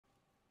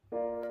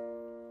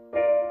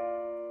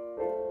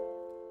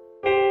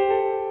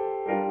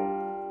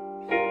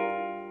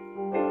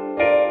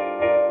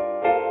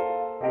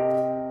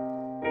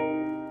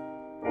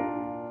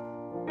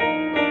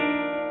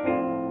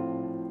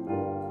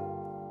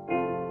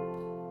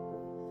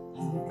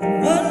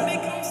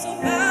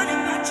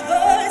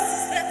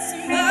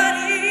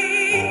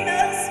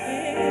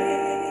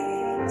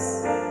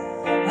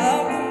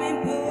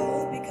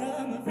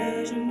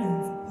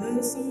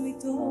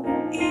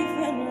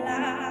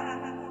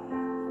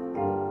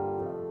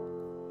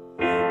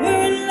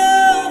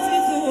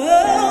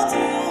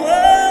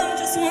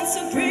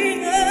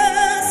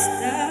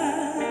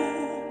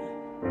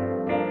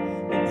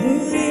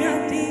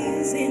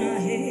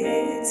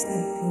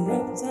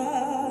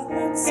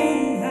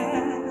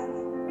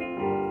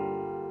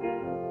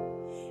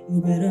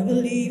better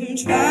believe I'm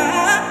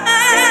trying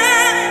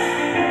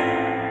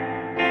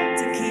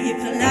to keep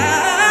climbing,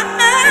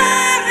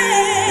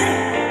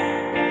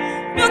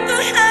 but the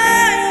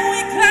higher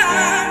we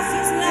climb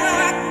feels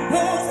like we're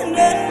both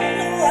none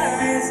the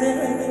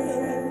wiser.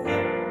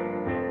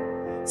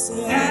 So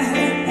I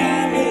hope I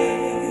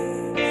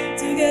live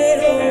to get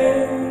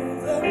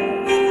over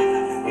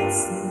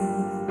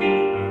myself.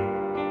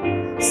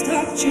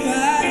 Stop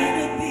trying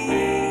to be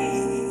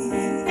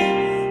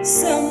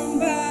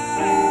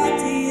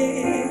somebody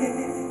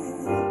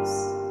else,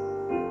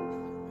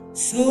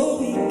 so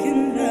we can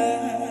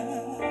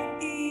love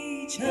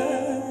each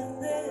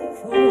other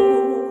for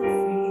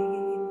free.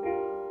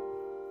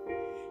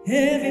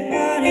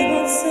 Everybody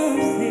wants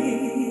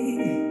something,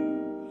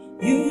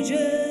 you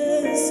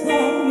just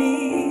want me.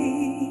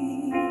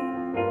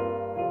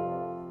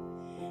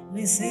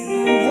 Listen, I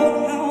know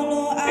how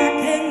low I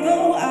can go,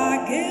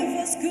 I give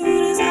as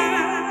good as I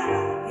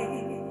get.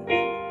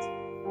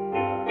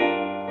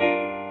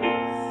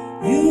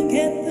 You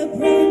get the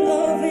brunt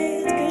of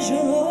it, 'cause you're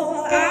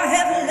all I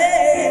have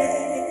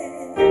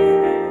left.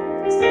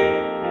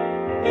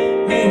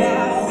 Oh,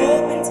 I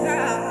hope in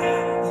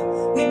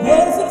time we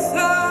both will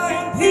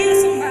find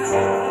peace of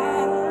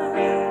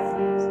mind.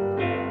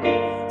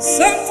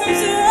 Sometimes